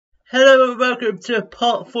Hello and welcome to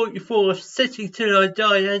part 44 of City Till I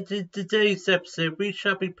Die, and in today's episode we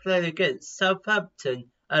shall be playing against Southampton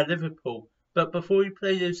and Liverpool. But before we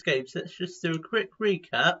play those games, let's just do a quick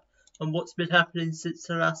recap on what's been happening since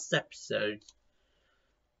the last episode.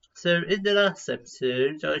 So in the last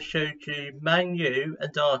episode I showed you Man U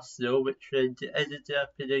and Arsenal, which ended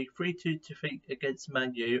up in a 3-2 defeat against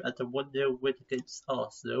Man U and a 1-0 win against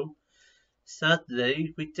Arsenal.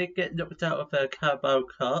 Sadly, we did get knocked out of the Carabao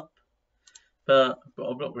Cup, but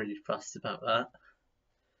I'm not really fussed about that.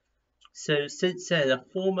 So since then, our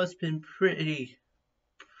form has been pretty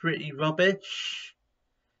rubbish.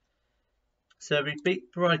 So we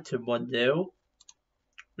beat Brighton 1-0.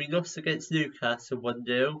 We lost against Newcastle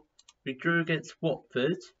 1-0. We drew against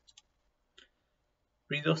Watford.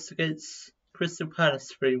 We lost against Crystal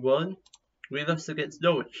Palace 3-1. We lost against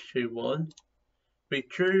Norwich 2-1. We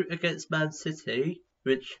drew against Man City,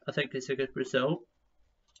 which I think is a good result.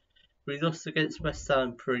 We lost against West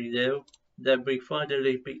Ham 3-0. Then we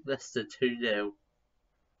finally beat Leicester 2-0.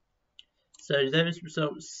 So those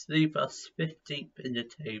results leave us 15th in the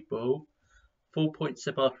table, 4 points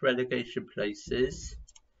above relegation places.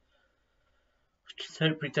 Just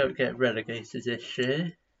hope we don't get relegated this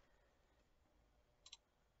year.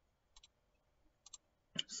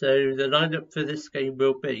 So the lineup for this game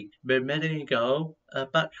will be Memeli in goal,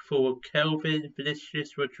 back four Kelvin,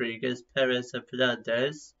 Vinicius, Rodriguez, Perez and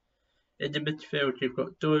Fernandez. In the midfield you've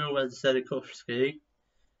got Doyle and Zelikovsky,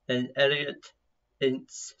 and Elliott,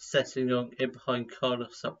 Ince, Sessegnon in behind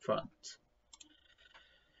Carlos up front.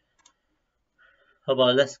 Come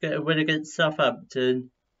on, let's get a win against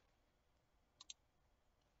Southampton.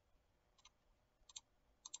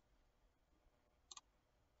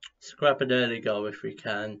 Let's grab an early goal if we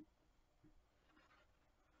can.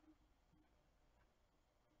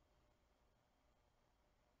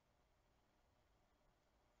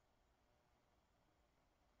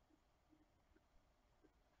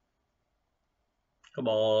 Come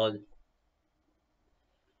on.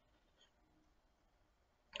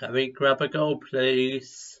 Can we grab a goal,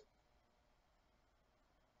 please?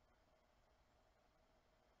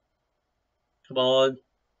 Come on.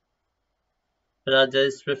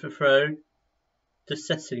 Fernandez with a throw to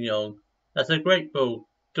Sessegnon. That's a great ball.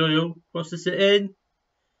 Doyle crosses it in.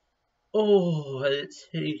 Oh,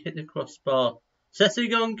 he hit the crossbar.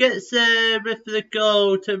 Sessegnon gets there with the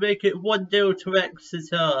goal to make it 1-0 to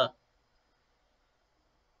Exeter.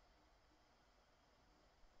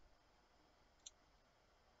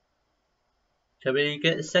 Can we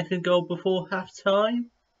get a second goal before half time?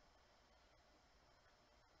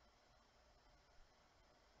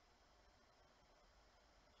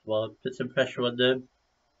 Come on, put some pressure on them.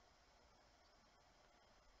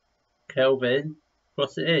 Kelvin,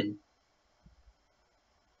 cross it in.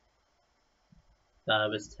 That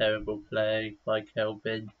was terrible play by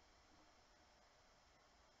Kelvin.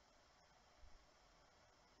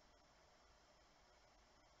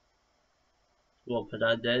 Come on,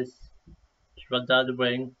 Fernandez. Just run down the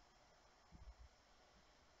wing.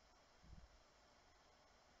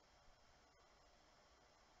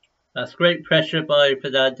 That's great pressure by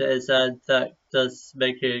Fernandez, and that does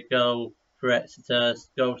make it a goal for Exeter.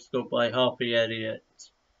 Goal scored by Harvey Elliott.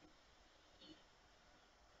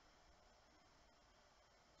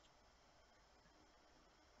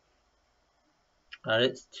 And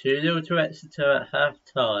it's 2-0 to Exeter at half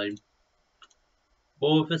time.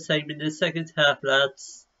 More of the same in the second half,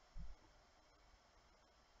 lads.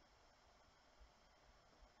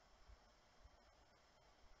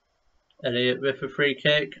 Elliott with a free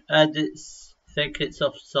kick, and I think it's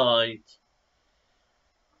offside.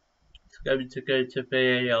 It's going to go to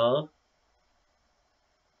VAR.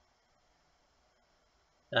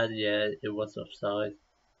 And yeah, it was offside.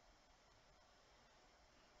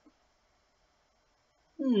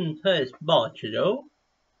 It's marginal.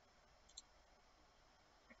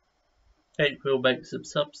 I think we'll make some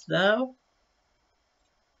subs now.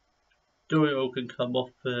 Doyle can come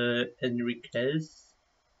off for Enriquez.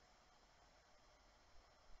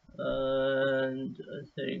 And I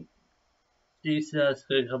think Jesus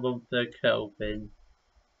can come on for Kelvin.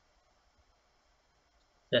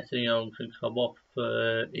 Sessegnon can come off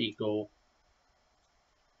for Eagle.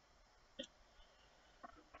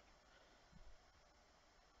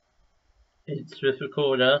 It's with the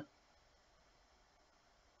corner.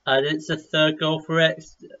 And it's a third goal for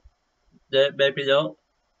X. Maybe not.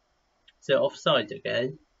 Is it offside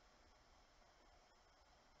again?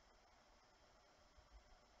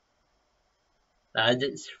 And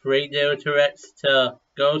it's 3-0 to Exeter.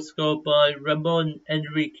 Goal scored by Ramon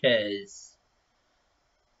Enriquez.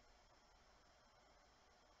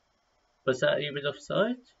 Was that even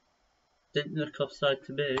offside? Didn't look offside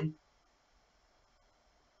to me.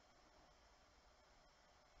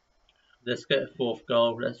 Let's get a fourth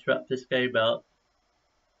goal. Let's wrap this game up.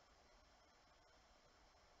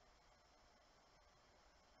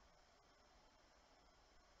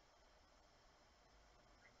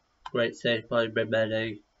 Great save by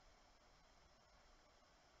Remedi.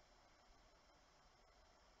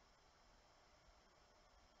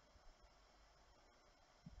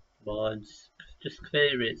 Come on, just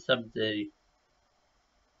clear it, somebody.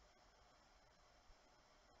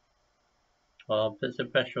 Oh, put some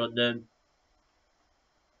pressure on them.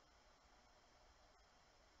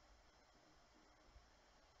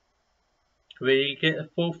 Can we get a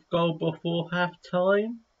fourth goal before half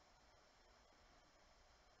time?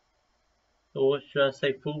 Or should I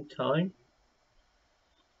say full time?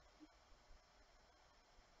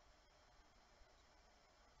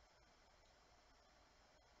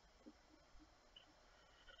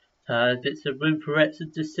 And it's a win for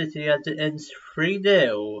Exeter City as it ends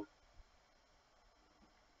 3-0.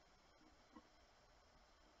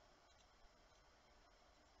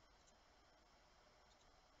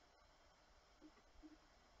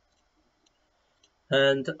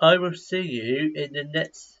 And I will see you in the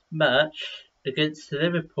next match against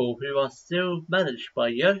Liverpool, who are still managed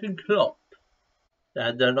by Jurgen Klopp.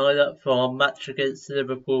 And the lineup for our match against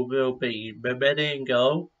Liverpool will be Remedi in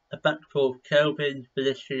goal, a back four of Kelvin,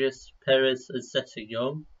 Vinicius, Perez and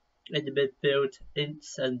Sessegnon. In the midfield,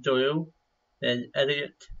 Ince and Doyle. Then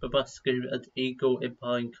Elliott, Babuscu and Eagle in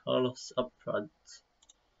behind Carlos up front.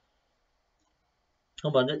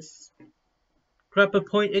 Come on, let's grab a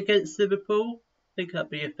point against Liverpool. I think that'd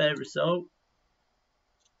be a fair result.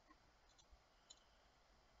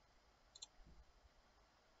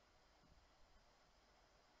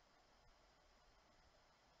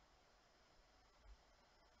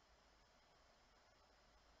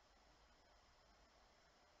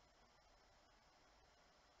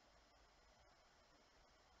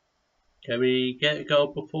 Can we get a goal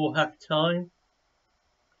before half time?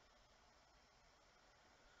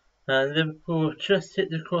 And Liverpool just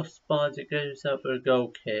hit the crossbar as it goes out for a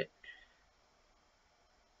goal kick.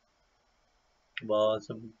 Come on,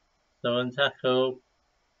 someone tackle.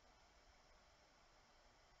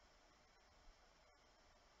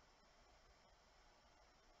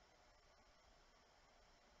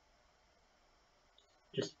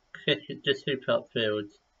 Just kick it, just hoop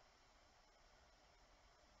upfield.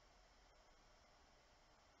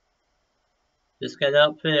 Just get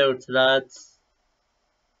upfield, lads.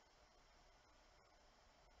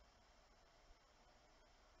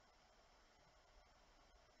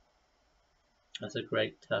 That's a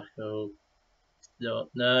great tackle. No,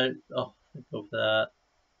 oh, think of that.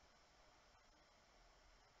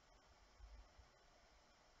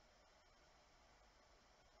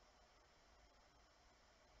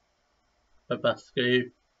 Babuscu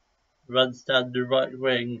runs down the right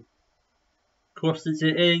wing, crosses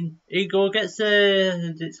it in. Igor gets there,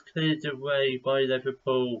 and it's cleared away by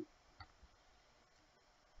Liverpool.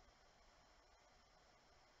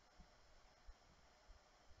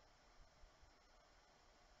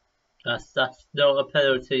 That's not a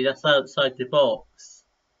penalty. That's outside the box.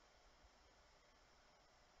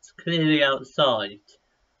 It's clearly outside.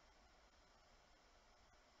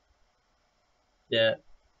 Yeah,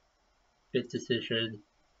 good decision.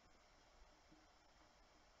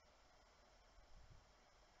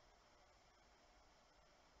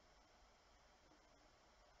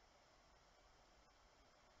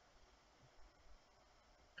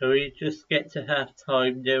 Can we just get to half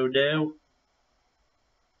time 0-0?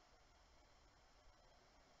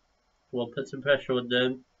 We'll put some pressure on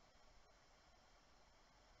them.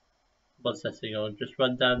 What's setting on? Just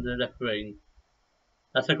run down the left wing.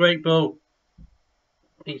 That's a great ball.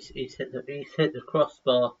 He's hit the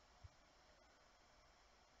crossbar.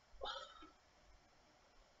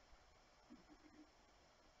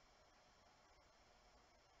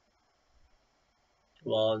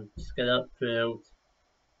 Come on, just get upfield.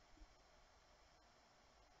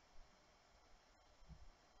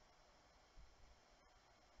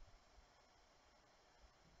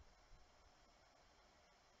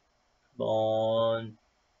 Come on.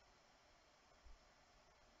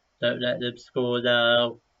 Don't let them score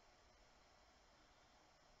now.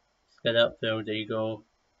 Just get upfield, Eagle.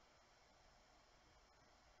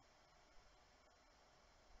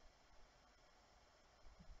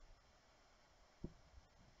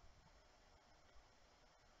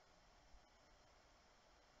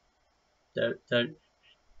 Don't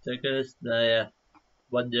get us there.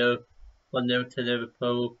 1-0 to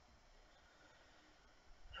Liverpool.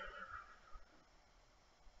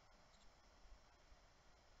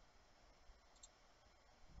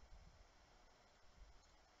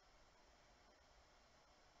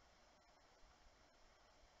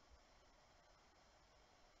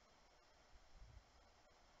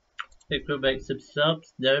 Think we'll make some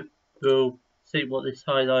subs? No. We'll see what this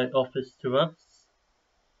highlight offers to us.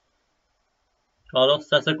 Carlos,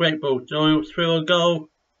 that's a great ball. Doyle through a goal.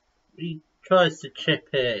 He tries to chip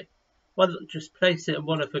it. Why not just place it in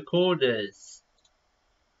one of the corners?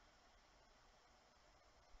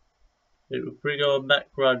 It will bring on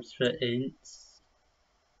Matt Grimes for Ince.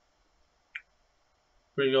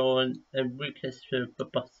 Bring on Enriquez for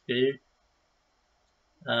Babuscu.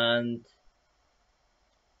 And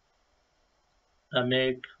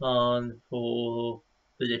Amir Khan for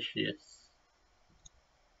Vinicius.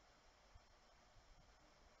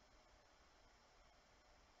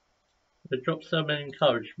 We drop some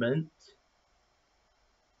encouragement.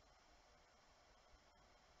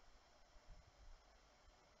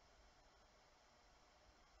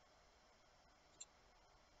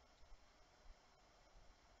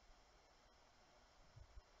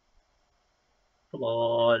 Come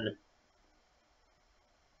on.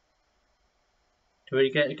 Can we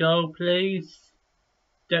get a goal, please?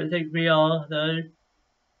 Don't think we are, though.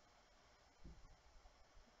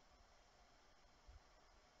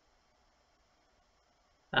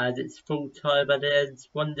 And it's full time and it ends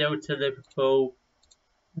 1-0 to Liverpool.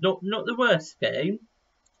 Not the worst game.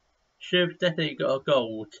 Should have definitely got a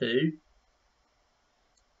goal or two.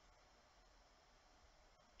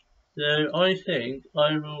 So I think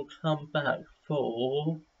I will come back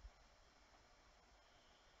for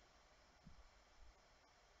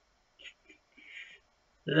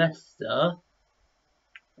Leicester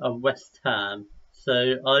and West Ham. So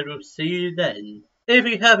I will see you then. If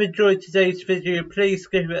you have enjoyed today's video, please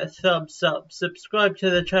give it a thumbs up, subscribe to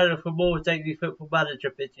the channel for more daily Football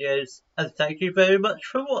Manager videos, and thank you very much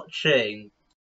for watching.